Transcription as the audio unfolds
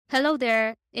Hello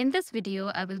there. In this video,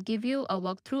 I will give you a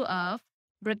walkthrough of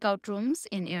breakout rooms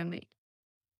in Airmeet.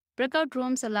 Breakout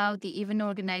rooms allow the event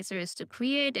organizers to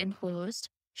create and host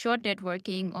short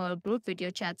networking or group video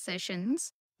chat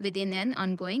sessions within an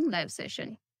ongoing live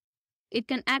session. It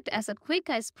can act as a quick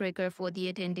icebreaker for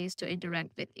the attendees to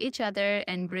interact with each other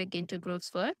and break into groups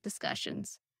for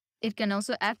discussions. It can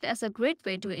also act as a great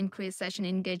way to increase session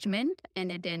engagement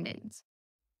and attendance.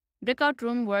 Breakout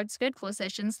room works great for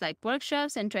sessions like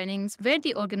workshops and trainings where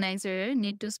the organizer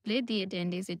need to split the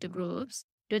attendees into groups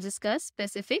to discuss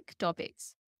specific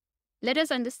topics. Let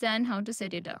us understand how to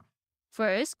set it up.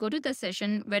 First, go to the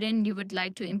session wherein you would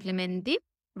like to implement the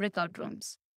breakout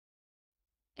rooms.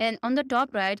 And on the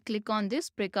top right, click on this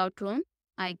breakout room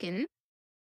icon.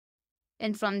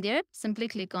 And from there, simply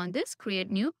click on this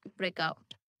Create New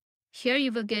Breakout. Here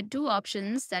you will get two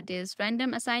options, that is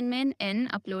random assignment and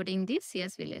uploading the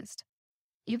CSV list.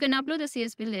 You can upload the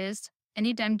CSV list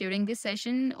anytime during this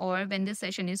session or when the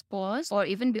session is paused or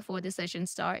even before the session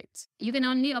starts. You can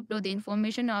only upload the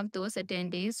information of those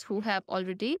attendees who have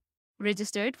already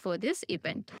registered for this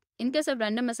event. In case of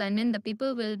random assignment, the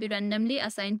people will be randomly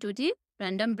assigned to the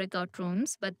random breakout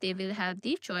rooms, but they will have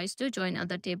the choice to join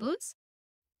other tables.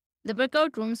 The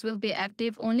breakout rooms will be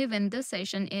active only when the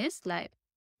session is live.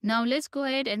 Now let's go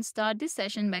ahead and start this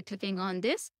session by clicking on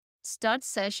this Start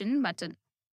Session button.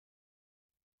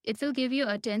 It will give you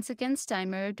a 10 seconds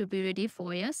timer to be ready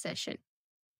for your session.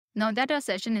 Now that our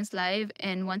session is live,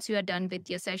 and once you are done with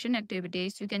your session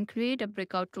activities, you can create a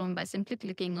breakout room by simply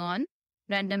clicking on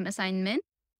Random Assignment.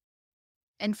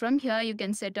 And from here, you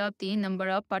can set up the number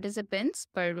of participants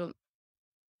per room.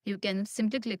 You can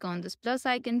simply click on this plus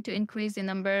icon to increase the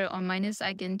number or minus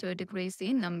icon to decrease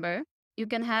the number. You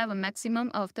can have a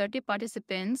maximum of 30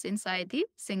 participants inside the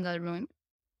single room.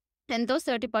 And those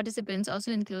 30 participants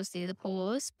also includes the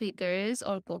host, speakers,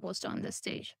 or co-host on the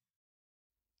stage.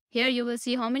 Here you will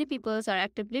see how many people are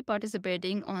actively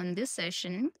participating on this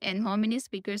session and how many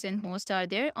speakers and hosts are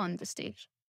there on the stage.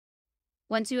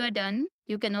 Once you are done,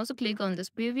 you can also click on this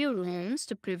preview rooms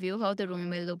to preview how the room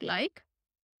will look like.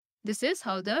 This is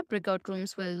how the breakout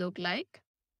rooms will look like.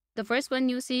 The first one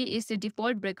you see is the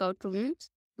default breakout rooms,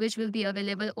 which will be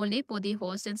available only for the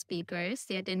host and speakers.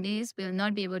 The attendees will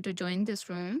not be able to join this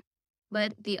room,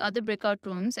 but the other breakout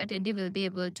rooms, attendee will be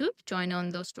able to join on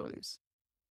those rooms.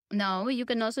 Now, you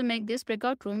can also make these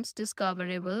breakout rooms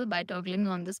discoverable by toggling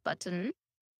on this button.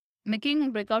 Making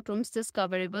breakout rooms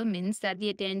discoverable means that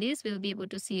the attendees will be able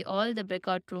to see all the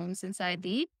breakout rooms inside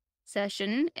the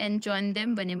session and join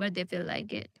them whenever they feel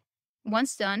like it.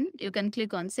 Once done, you can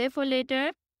click on Save for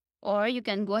Later, or you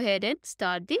can go ahead and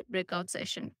start the breakout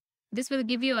session. This will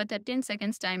give you a 13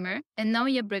 seconds timer, and now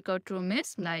your breakout room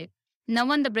is live.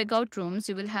 Now on the breakout rooms,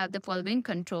 you will have the following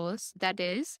controls, that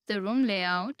is the room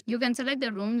layout. You can select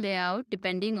the room layout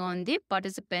depending on the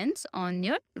participants on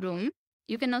your room.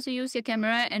 You can also use your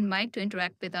camera and mic to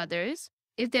interact with others.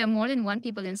 If there are more than one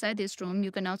people inside this room,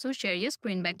 you can also share your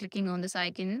screen by clicking on this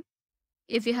icon.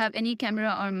 If you have any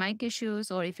camera or mic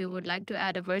issues, or if you would like to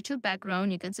add a virtual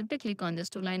background, you can simply click on this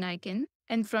two-line icon.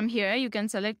 And from here, you can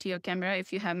select your camera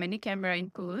if you have many camera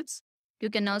inputs. You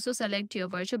can also select your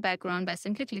virtual background by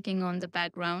simply clicking on the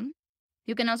background.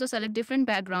 You can also select different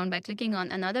background by clicking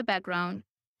on another background.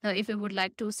 Now, if you would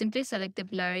like to simply select the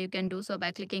blur, you can do so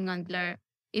by clicking on blur.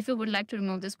 If you would like to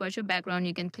remove this virtual background,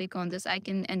 you can click on this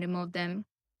icon and remove them.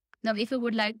 Now, if you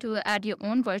would like to add your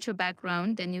own virtual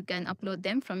background, then you can upload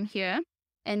them from here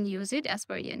and use it as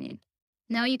per your need.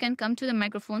 Now you can come to the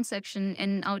microphone section,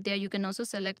 and out there you can also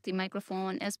select the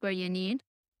microphone as per your need.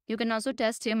 You can also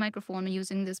test your microphone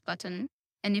using this button.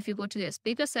 And if you go to the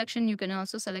speaker section, you can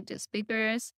also select your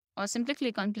speakers or simply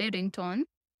click on play ringtone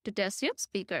to test your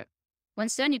speaker.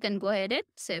 Once done, you can go ahead and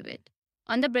save it.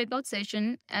 On the breakout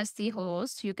session, as the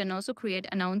host, you can also create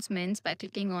announcements by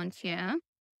clicking on here.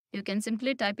 You can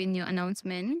simply type in your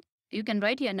announcement. You can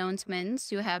write your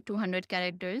announcements. You have 200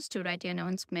 characters to write your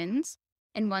announcements.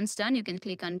 And once done, you can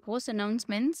click on Post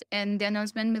Announcements, and the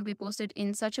announcement will be posted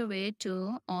in such a way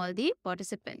to all the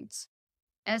participants.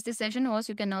 As the session host,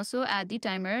 you can also add the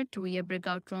timer to your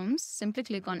breakout rooms. Simply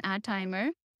click on Add Timer,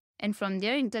 and from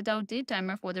there, insert out the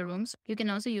timer for the rooms. You can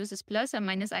also use this plus or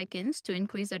minus icons to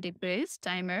increase or decrease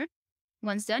timer.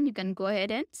 Once done, you can go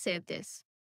ahead and save this.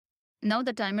 Now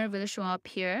the timer will show up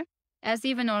here. As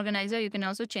the event organizer, you can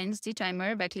also change the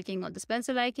timer by clicking on the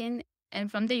pencil icon,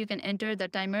 and from there you can enter the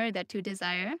timer that you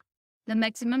desire. The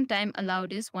maximum time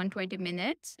allowed is 120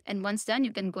 minutes, and once done,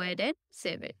 you can go ahead and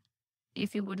save it.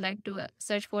 If you would like to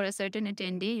search for a certain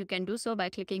attendee, you can do so by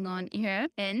clicking on here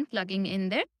and plugging in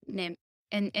their name.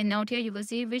 And out here, you will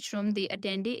see which room the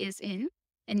attendee is in.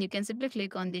 and you can simply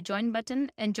click on the join button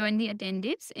and join the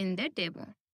attendees in their table.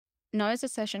 Now, as a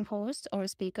session host or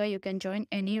speaker, you can join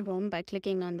any room by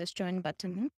clicking on this join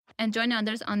button and join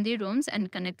others on the rooms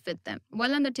and connect with them.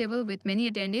 While on the table with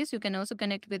many attendees, you can also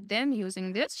connect with them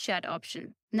using this chat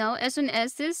option. Now, as soon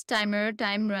as this timer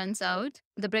time runs out,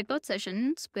 the breakout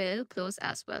sessions will close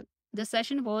as well. The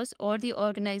session host or the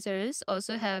organizers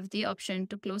also have the option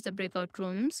to close the breakout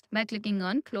rooms by clicking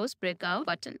on Close Breakout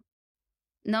button.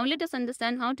 Now, let us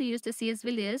understand how to use the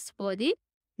CSV list for the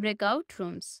breakout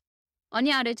rooms. On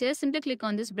your RHS, simply click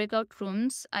on this breakout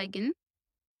rooms icon,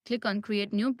 click on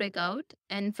create new breakout,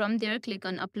 and from there click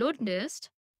on upload list,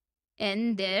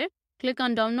 and there click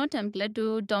on download template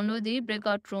to download the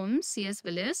breakout rooms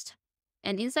CSV list.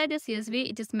 And inside the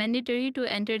CSV, it is mandatory to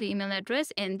enter the email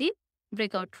address and the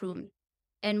breakout room.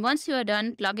 And once you are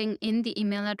done plugging in the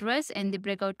email address and the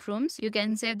breakout rooms, you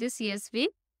can save the CSV.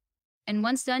 And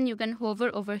once done, you can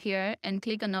hover over here and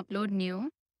click on upload new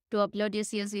to upload your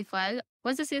CSV file.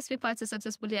 Once the CSV files are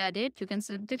successfully added, you can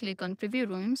simply click on preview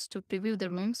rooms to preview the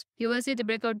rooms. You will see the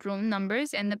breakout room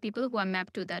numbers and the people who are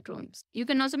mapped to that rooms. You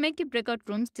can also make the breakout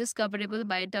rooms discoverable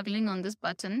by toggling on this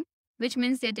button, which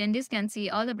means the attendees can see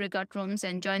all the breakout rooms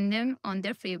and join them on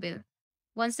their free will.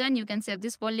 Once done, you can save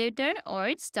this for later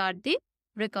or start the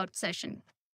breakout session.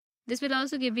 This will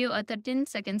also give you a 13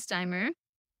 seconds timer.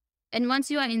 And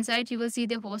once you are inside, you will see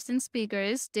the host and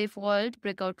speakers default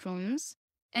breakout rooms.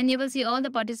 And you will see all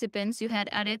the participants you had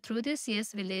added through the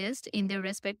CSV list in their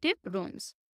respective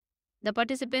rooms. The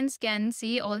participants can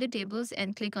see all the tables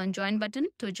and click on join button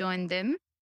to join them.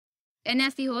 And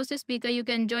as the host or speaker, you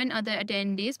can join other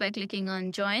attendees by clicking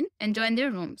on join and join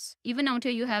their rooms. Even out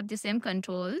here, you have the same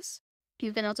controls.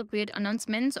 You can also create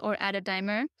announcements or add a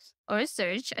timer or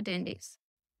search attendees.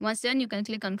 Once done, you can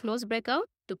click on close breakout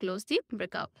to close the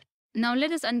breakout. Now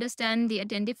let us understand the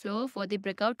attendee flow for the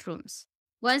breakout rooms.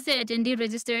 Once the attendee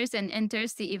registers and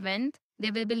enters the event, they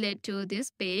will be led to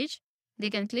this page. They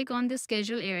can click on the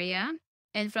schedule area,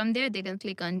 and from there they can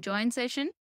click on join session,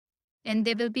 and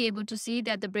they will be able to see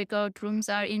that the breakout rooms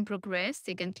are in progress.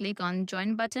 They can click on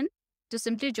join button to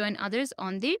simply join others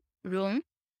on the room.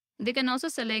 They can also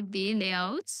select the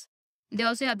layouts. They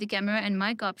also have the camera and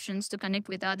mic options to connect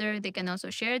with others. They can also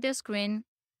share their screen.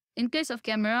 In case of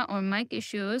camera or mic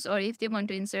issues, or if they want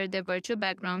to insert their virtual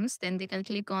backgrounds, then they can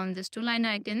click on this 2-line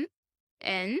icon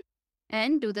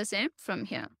and do the same from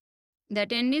here. The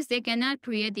attendees, they cannot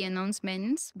create the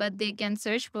announcements, but they can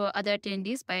search for other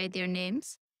attendees by their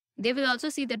names. They will also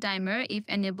see the timer if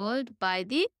enabled by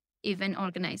the event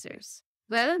organizers.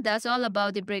 Well, that's all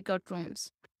about the breakout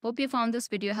rooms. Hope you found this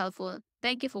video helpful.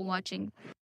 Thank you for watching.